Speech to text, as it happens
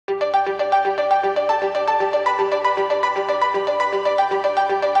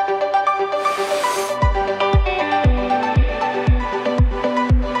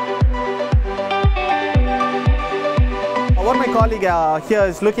colleague here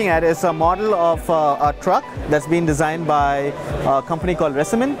is looking at is a model of a truck that's been designed by a company called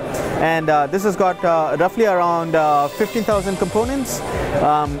Resamin, and this has got roughly around 15,000 components,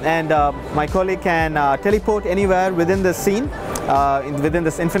 and my colleague can teleport anywhere within the scene, within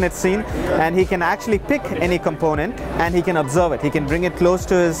this infinite scene, and he can actually pick any component and he can observe it. He can bring it close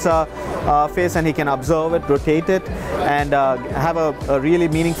to his face and he can observe it, rotate it, and have a really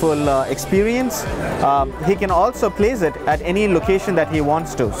meaningful experience. He can also place it at any location that he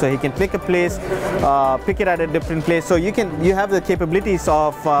wants to. So he can pick a place, pick it at a different place. So you have the capabilities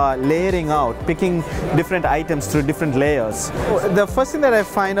of layering out, picking different items through different layers. The first thing that I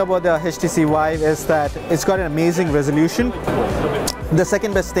find about the HTC Vive is that it's got an amazing resolution. The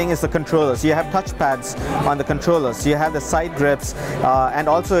second best thing is the controllers. You have touch pads on the controllers. You have the side grips, and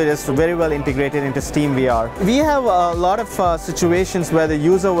also it is very well integrated into Steam VR. We have a lot of situations where the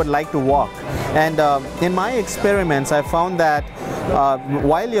user would like to walk, and in my experiments I found that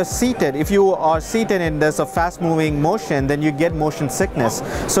while you're seated, if you are seated and there's a fast-moving motion, then you get motion sickness.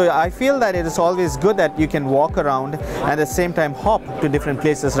 So I feel that it is always good that you can walk around and at the same time hop to different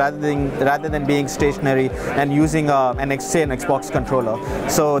places rather than being stationary and using an Xbox controller.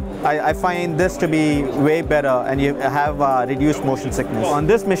 So I find this to be way better, and you have reduced motion sickness. On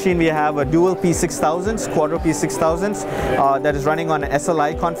this machine we have a dual P6000s, quadro P6000s that is running on an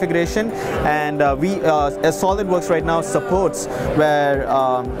SLI configuration, and SolidWorks right now supports where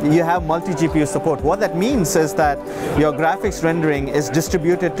you have multi-GPU support. What that means is that your graphics rendering is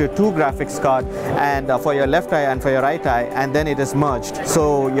distributed to two graphics cards, and for your left eye and for your right eye, and then it is merged.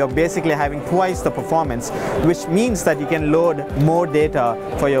 So you're basically having twice the performance, which means that you can load more data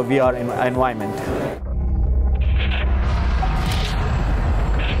for your VR environment.